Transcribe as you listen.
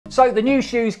So the new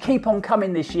shoes keep on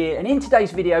coming this year, and in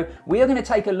today's video we are going to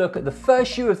take a look at the first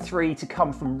shoe of 3 to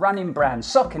come from running brand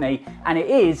Saucony, and it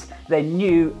is their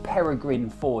new Peregrine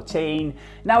 14.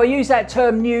 Now I use that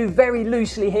term new very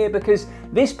loosely here because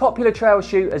this popular trail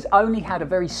shoe has only had a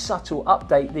very subtle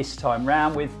update this time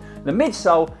round, with the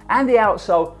midsole and the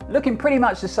outsole looking pretty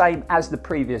much the same as the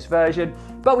previous version,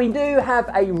 but we do have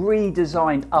a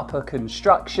redesigned upper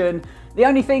construction. The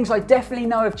only things I definitely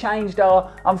know have changed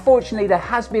are, unfortunately, there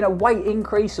has been a weight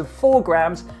increase of 4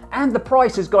 grams and the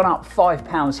price has gone up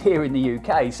 £5 here in the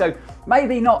UK. So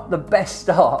maybe not the best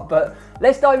start, but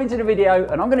let's dive into the video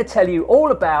and I'm going to tell you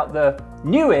all about the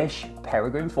newish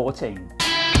Peregrine 14.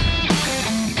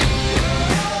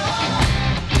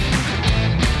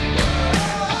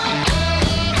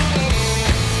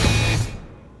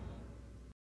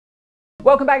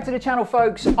 Welcome back to the channel,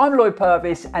 folks. I'm Lloyd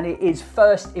Purvis and it is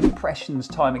first impressions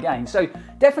time again. So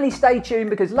definitely stay tuned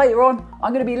because later on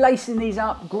I'm going to be lacing these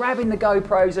up, grabbing the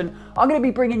GoPros, and I'm going to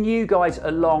be bringing you guys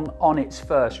along on its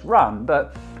first run.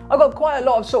 But I've got quite a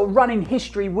lot of sort of running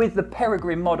history with the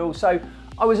Peregrine model. So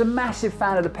I was a massive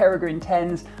fan of the Peregrine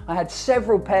 10s. I had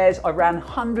several pairs. I ran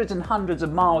hundreds and hundreds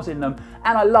of miles in them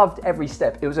and I loved every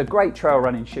step. It was a great trail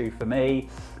running shoe for me.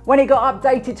 When it got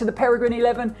updated to the Peregrine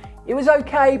 11, it was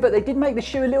okay, but they did make the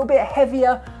shoe a little bit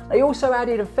heavier. They also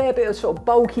added a fair bit of sort of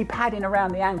bulky padding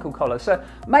around the ankle collar. So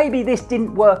maybe this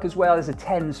didn't work as well as the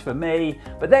 10s for me.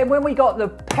 But then when we got the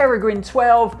Peregrine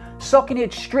 12, Saucony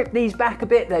had stripped these back a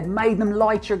bit. They'd made them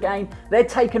lighter again. They'd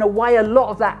taken away a lot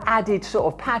of that added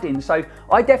sort of padding. So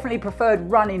I definitely preferred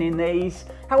running in these.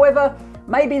 However,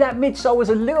 maybe that midsole was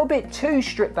a little bit too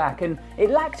stripped back and it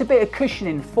lacked a bit of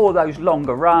cushioning for those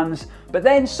longer runs. But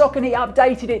then Saucony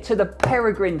updated it to the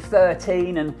Peregrine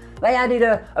 13 and they added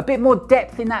a bit more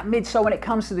depth in that midsole when it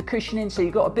comes to the cushioning, so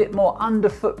you've got a bit more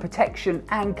underfoot protection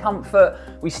and comfort.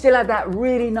 We still had that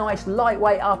really nice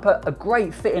lightweight upper, a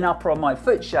great fitting upper on my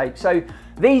foot shape. So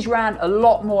these ran a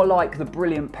lot more like the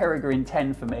brilliant Peregrine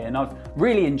 10 for me and I've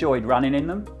really enjoyed running in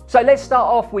them. So let's start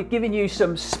off with giving you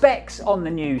some specs on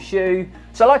the new shoe.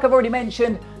 So like I've already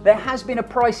mentioned, there has been a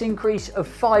price increase of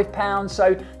 £5,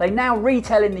 so they now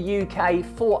retail in the UK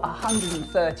for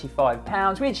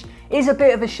 £135, which is a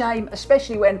bit of a shame,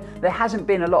 especially when there hasn't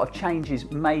been a lot of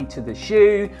changes made to the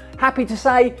shoe. Happy to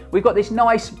say we've got this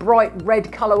nice bright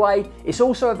red colourway. It's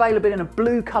also available in a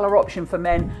blue colour option for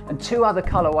men and 2 other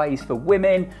colourways for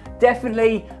women.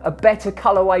 Definitely a better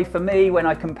colourway for me when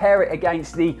I compare it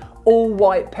against the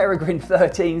all-white Peregrine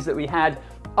 13s that we had.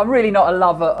 I'm really not a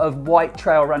lover of white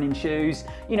trail running shoes.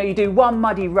 You know, you do one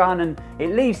muddy run and it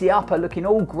leaves the upper looking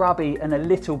all grubby and a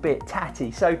little bit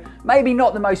tatty. So maybe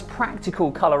not the most practical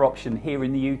colour option here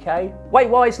in the UK.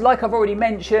 Weight-wise, like I've already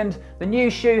mentioned, the new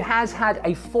shoe has had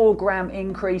a 4 gram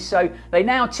increase. So they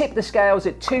now tip the scales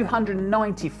at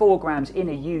 294 grams in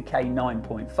a UK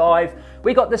 9.5.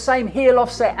 We got the same heel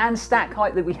offset and stack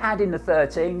height that we had in the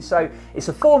 13. So it's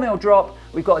a 4mm drop.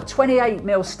 We've got a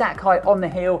 28mm stack height on the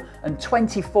heel and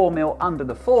 24mm under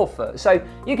the forefoot. So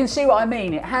you can see what I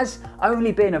mean. It has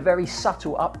only been a very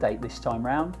subtle update this time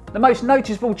round. The most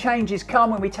noticeable changes come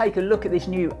when we take a look at this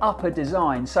new upper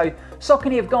design. So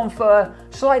Saucony have gone for a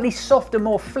slightly softer,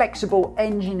 more flexible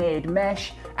engineered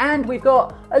mesh, and we've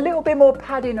got a little bit more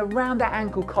padding around that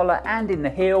ankle collar and in the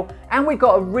heel, and we've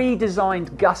got a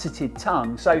redesigned gusseted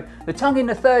tongue. So the tongue in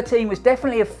the 13 was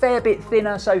definitely a fair bit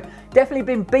thinner, so definitely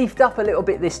been beefed up a little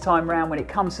bit this time round when it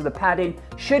comes to the padding.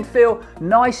 Should feel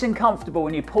nice and comfortable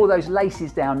when you pull those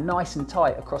laces down nice and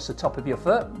tight across the top of your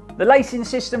foot. The lacing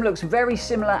system looks very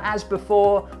similar as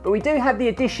before, but we do have the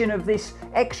addition of this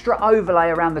extra overlay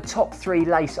around the top 3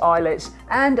 lace eyelets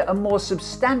and a more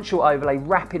substantial overlay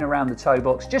wrapping around the toe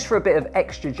box just for a bit of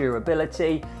extra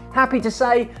durability. Happy to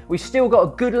say we've still got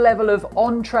a good level of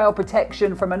on-trail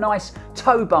protection from a nice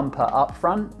toe bumper up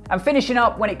front. And finishing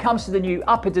up when it comes to the new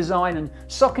upper design, and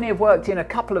Saucony have worked in a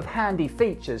couple of handy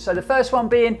features. So the first one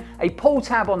being a pull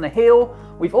tab on the heel.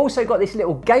 We've also got this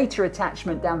little gaiter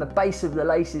attachment down the base of the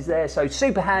laces there, so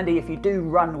super handy if you do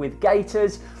run with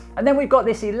gaiters. And then we've got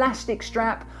this elastic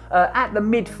strap at the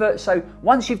midfoot, so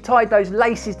once you've tied those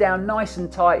laces down nice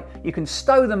and tight, you can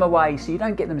stow them away so you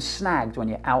don't get them snagged when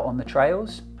you're out on the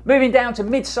trails. Moving down to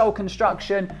midsole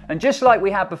construction, and just like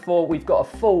we had before, we've got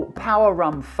a full Power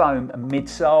Run foam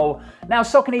midsole. Now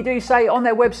Saucony do say on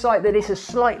their website that it's a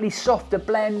slightly softer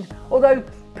blend, although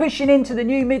pushing into the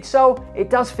new midsole, it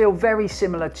does feel very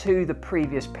similar to the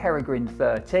previous Peregrine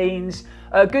 13s.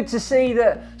 Good to see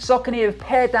that Saucony have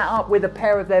paired that up with a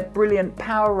pair of their brilliant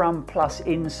Power Run Plus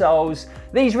insoles.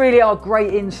 These really are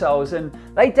great insoles and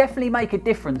they definitely make a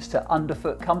difference to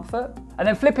underfoot comfort. And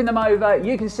then flipping them over,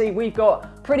 you can see we've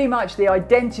got pretty much the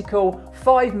identical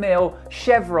 5mm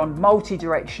chevron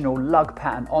multi-directional lug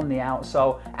pattern on the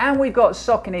outsole, and we've got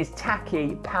Saucony's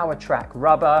tacky Power Track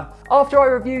rubber. After I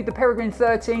reviewed the Peregrine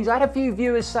 13s, I had a few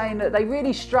viewers saying that they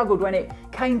really struggled when it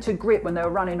came to grip when they were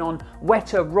running on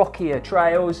wetter, rockier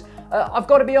trails. I've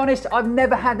got to be honest, I've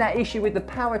never had that issue with the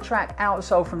Power Track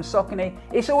outsole from Saucony.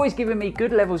 It's always given me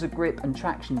good levels of grip and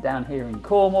traction down here in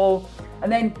Cornwall.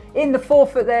 And then in the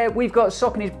forefoot there, we've got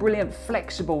Saucony's brilliant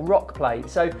flexible rock plate.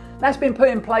 So that's been put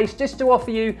in place just to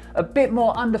offer you a bit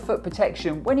more underfoot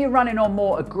protection when you're running on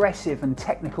more aggressive and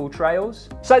technical trails.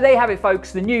 So there you have it,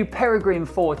 folks, the new Peregrine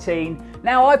 14.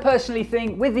 Now, I personally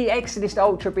think with the Exodus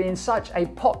Ultra being such a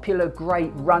popular,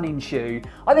 great running shoe,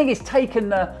 I think it's taken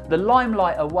the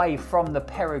limelight away from the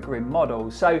Peregrine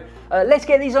model. So let's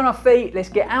get these on our feet, let's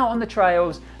get out on the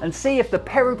trails and see if the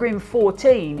Peregrine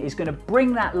 14 is going to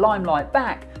bring that limelight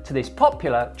back to this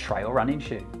popular trail running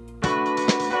shoe.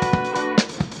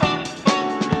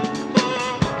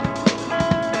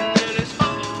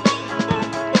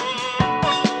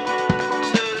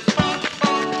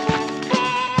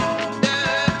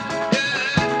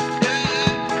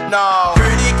 No.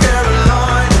 Pretty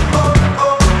Caroline,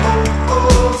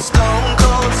 stone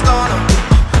cold stunner.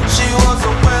 She was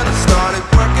a winner, started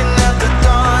working at the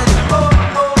dine.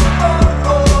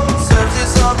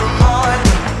 Searches of her mind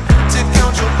to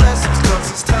count your blessings,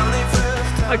 'cause it's telling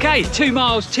first. Okay, 2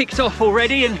 miles ticked off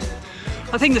already, and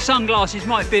I think the sunglasses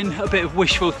might have been a bit of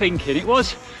wishful thinking. It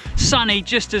was sunny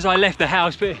just as I left the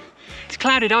house, but it's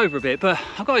clouded over a bit, but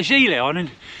I've got a gilet on and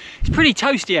it's pretty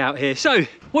toasty out here. So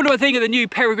what do I think of the new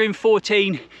Peregrine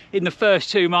 14 in the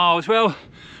first 2 miles? Well,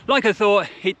 like I thought,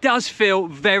 it does feel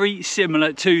very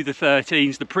similar to the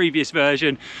 13s, the previous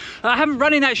version. I haven't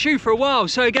run in that shoe for a while,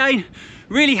 so again,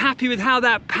 really happy with how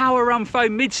that Power Run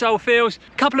foam midsole feels.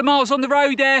 A couple of miles on the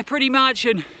road there, pretty much,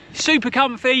 and super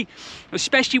comfy,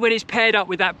 especially when it's paired up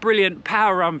with that brilliant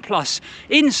Power Run Plus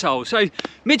insole. So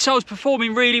midsole's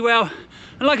performing really well.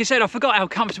 And like I said, I forgot how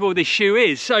comfortable this shoe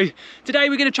is. So today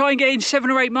we're going to try and get in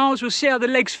 7 or 8 miles. We'll see how the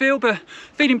legs feel, but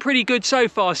feeling pretty good so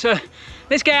far. So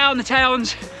let's get out in the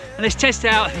towns and let's test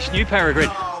out this new Peregrine.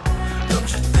 Don't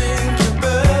you think you're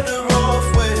better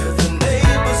off where the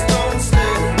neighbors don't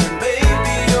stare?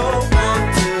 Maybe you're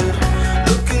wanted,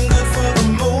 looking good for the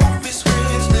movie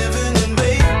screens, living in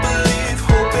make-believe,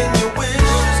 hoping your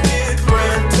wishes get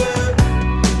granted.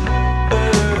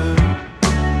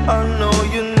 I know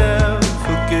you never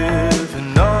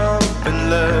giving up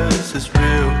unless it's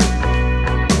real.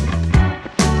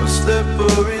 A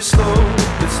slippery slope,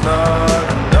 it's not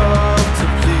enough to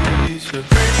please you.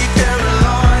 Pretty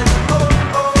Caroline,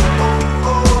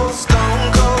 stone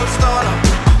cold stunner.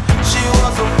 She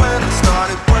was a winner,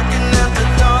 started working at the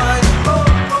dine.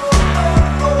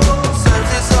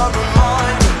 Searches of her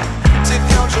mind to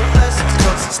count your blessings,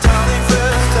 'cause it's telling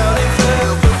fast, telling fast.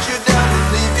 They'll put you down and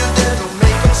leave you there, don't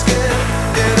make them scared.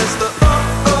 Yeah, that's the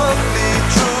ugly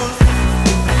truth,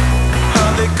 how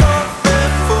they come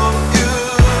in for you.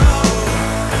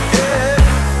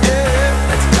 Yeah,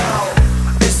 let's go.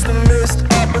 It's the missed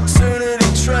opportunity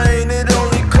train, it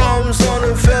only comes on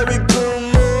a very blue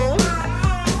moon.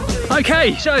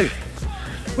 Okay, so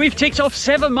we've ticked off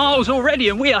 7 miles already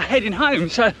and we are heading home.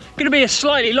 So going to be a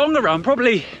slightly longer run,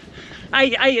 probably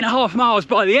 8.5 miles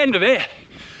by the end of it.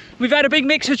 We've had a big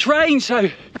mix of terrain, so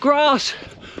grass,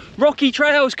 rocky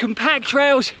trails, compact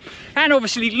trails, and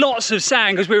obviously lots of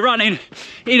sand because we're running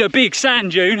in a big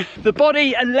sand dune. The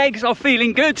body and legs are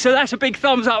feeling good, so that's a big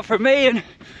thumbs up from me. And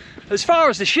as far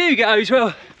as the shoe goes,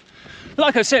 well,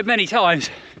 like I've said many times,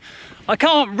 I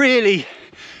can't really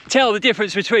tell the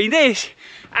difference between this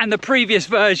and the previous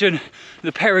version,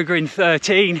 the Peregrine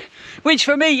 13, which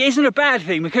for me isn't a bad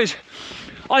thing because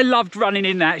I loved running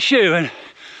in that shoe. And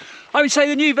I would say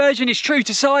the new version is true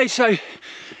to size, so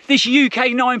this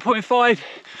UK 9.5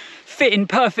 fitting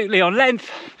perfectly on length,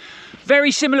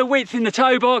 very similar width in the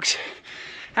toe box,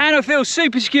 and I feel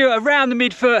super secure around the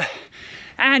midfoot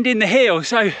and in the heel,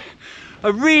 so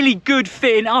a really good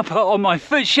fitting upper on my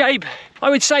foot shape. I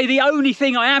would say the only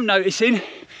thing I am noticing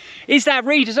is that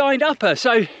redesigned upper,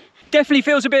 so definitely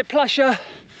feels a bit plusher,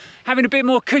 having a bit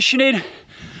more cushioning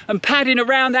and padding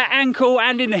around that ankle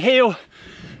and in the heel,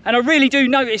 and I really do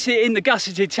notice it in the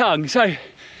gusseted tongue. So,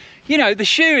 you know, the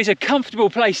shoe is a comfortable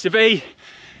place to be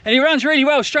and it runs really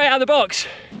well straight out of the box.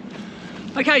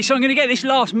 Okay, so I'm going to get this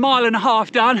last 1.5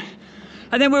 miles done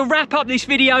and then we'll wrap up this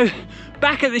video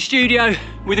back at the studio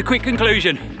with a quick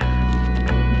conclusion.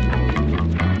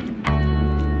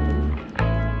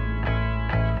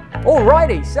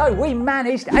 Alrighty, so we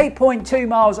managed 8.2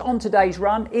 miles on today's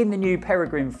run in the new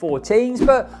Peregrine 14s,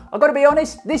 but I've got to be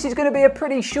honest, this is going to be a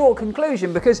pretty short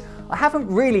conclusion because I haven't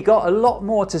really got a lot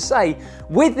more to say.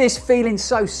 With this feeling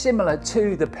so similar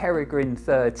to the Peregrine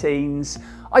 13s,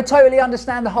 I totally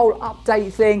understand the whole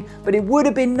update thing, but it would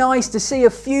have been nice to see a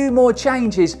few more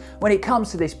changes when it comes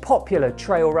to this popular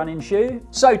trail running shoe.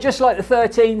 So just like the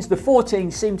 13s, the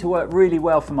 14s seem to work really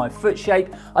well for my foot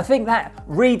shape. I think that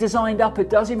redesigned upper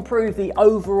does improve the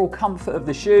overall comfort of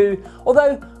the shoe,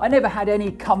 although I never had any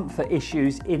comfort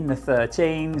issues in the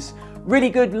 13s. Really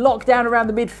good lockdown around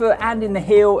the midfoot and in the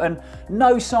heel, and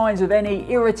no signs of any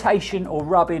irritation or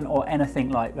rubbing or anything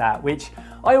like that, which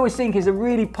I always think is a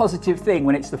really positive thing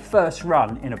when it's the first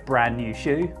run in a brand new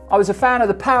shoe. I was a fan of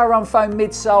the Power Run foam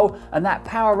midsole and that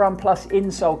Power Run Plus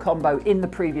insole combo in the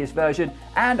previous version,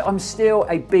 and I'm still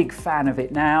a big fan of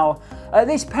it now.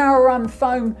 This Power Run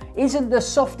foam isn't the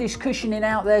softest cushioning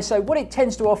out there, so what it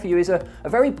tends to offer you is a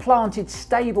very planted,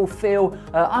 stable feel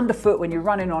underfoot when you're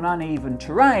running on uneven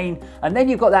terrain, and then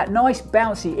you've got that nice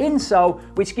bouncy insole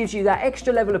which gives you that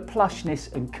extra level of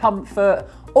plushness and comfort.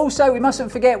 Also, we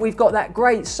mustn't forget we've got that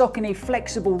great Saucony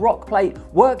flexible rock plate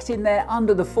worked in there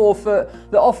under the forefoot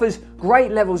that offers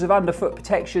great levels of underfoot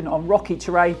protection on rocky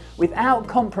terrain without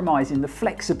compromising the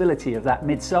flexibility of that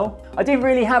midsole. I didn't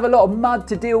really have a lot of mud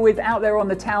to deal with out there on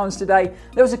the towns today.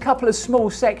 There was a couple of small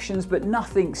sections, but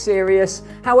nothing serious.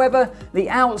 However, the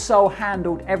outsole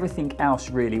handled everything else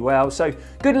really well. So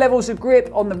good levels of grip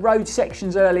on the road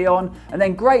sections early on, and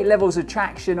then great levels of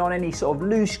traction on any sort of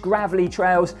loose gravelly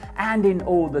trails and in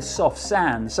all the soft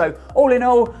sand. So all in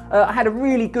all, I had a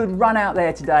really good run out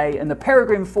there today, and the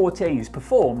Peregrine 14s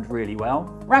performed really well.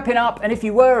 Wrapping up, and if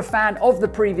you were a fan of the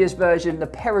previous version, the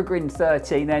Peregrine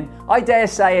 13, then I dare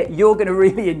say it, you're going to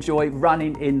really enjoy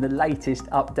running in the latest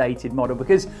updated model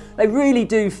because they really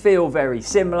do feel very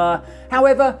similar.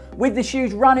 However, with the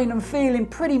shoes running and feeling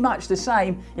pretty much the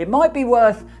same, it might be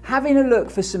worth having a look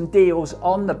for some deals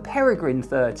on the Peregrine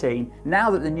 13 now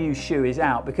that the new shoe is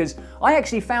out, because I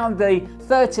actually found the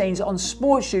 13s on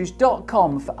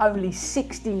sportshoes.com for only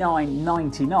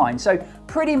 $69.99, so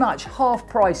pretty much half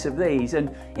price of these.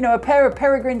 And you know, a pair of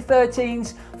Peregrine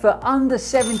 13s for under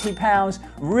 £70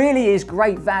 really is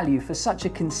great value for such a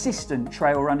consistent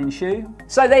trail running shoe.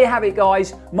 So there you have it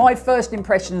guys, my first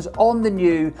impressions on the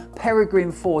new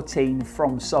Peregrine 14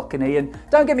 from Saucony. And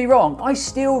don't get me wrong, I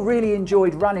still really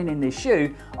enjoyed running in this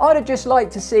shoe. I'd have just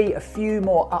liked to see a few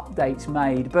more updates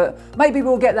made, but maybe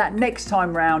we'll get that next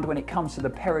time round when it comes to the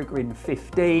Peregrine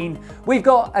 15. We've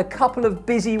got a couple of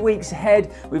busy weeks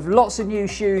ahead with lots of new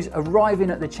shoes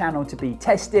arriving at the channel to be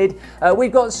tested.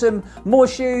 We've got some more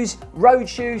shoes, road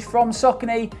shoes from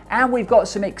Saucony, and we've got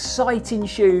some exciting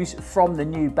shoes from the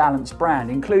New Balance brand,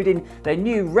 including their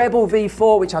new Rebel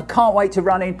V4, which I can't wait to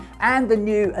run in, and the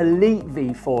new Elite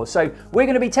V4. So we're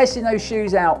going to be testing those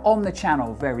shoes out on the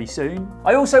channel very soon.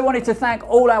 I also wanted to thank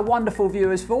all our wonderful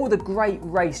viewers for all the great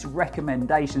race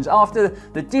recommendations after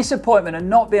the disappointment of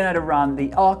not being able to run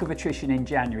the Arc of Attrition in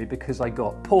January because I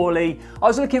got poorly. I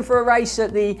was looking for a race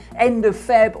at the end of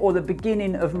Feb or the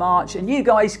beginning of March, and you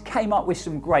guys came up with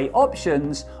some great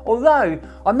options, although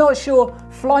I'm not sure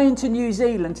flying to New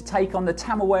Zealand to take on the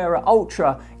Tamawera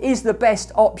Ultra is the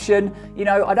best option. You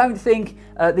know, I don't think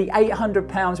the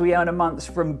 £800 we earn a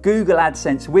month from Google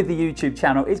AdSense with the YouTube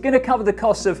channel is going to cover the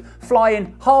cost of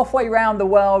flying halfway around the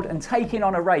world and taking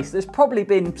on a race that's probably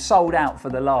been sold out for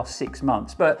the last 6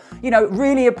 months. But, you know,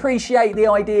 really appreciate the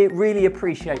idea, really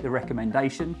appreciate the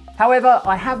recommendation. However,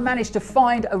 I have managed to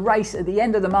find a race at the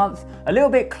end of the month, a little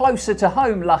bit closer to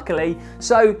home, luckily.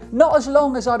 So not as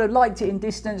long as I'd have liked it in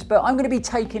distance, but I'm going to be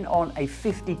taking on a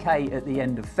 50k at the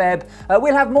end of Feb.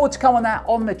 We'll have more to come on that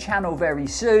on the channel very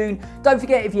soon. Don't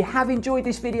forget, if you have enjoyed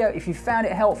this video, if you found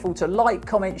it helpful, to like,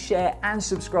 comment, share and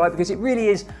subscribe, because it really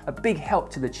is a big help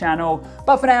to the channel.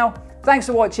 But for now, thanks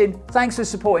for watching, thanks for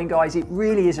supporting guys, it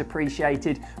really is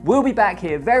appreciated. We'll be back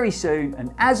here very soon,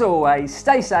 and as always,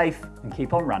 stay safe and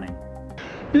keep on running.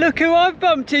 Look who I've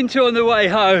bumped into on the way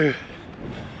home.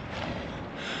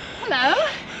 Hello.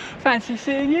 Fancy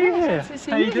seeing you here.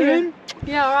 Fancy How seeing you doing? Here.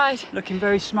 Yeah, all right. Looking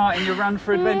very smart in your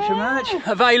Run4Adventure merch.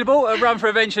 Available at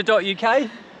run4adventure.uk.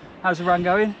 How's the run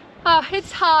going? Oh,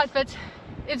 it's hard, but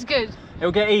it's good.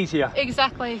 It'll get easier.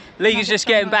 Exactly. League's just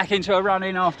getting back into a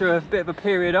running after a bit of a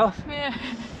period off. Yeah.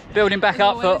 Building back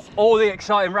up for all the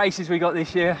exciting races we got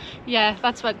this year. Yeah,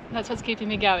 that's what's keeping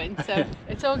me going. So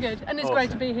it's all good, and it's awesome.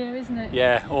 great to be here, isn't it?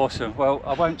 Yeah, awesome. Well,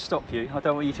 I won't stop you. I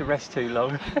don't want you to rest too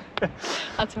long.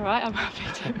 That's all right. I'm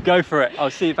happy to. Go for it.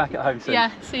 I'll see you back at home soon.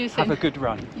 Yeah, see you soon. Have a good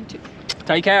run. You too.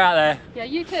 Take care out there. Yeah,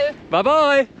 you too. Bye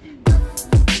bye.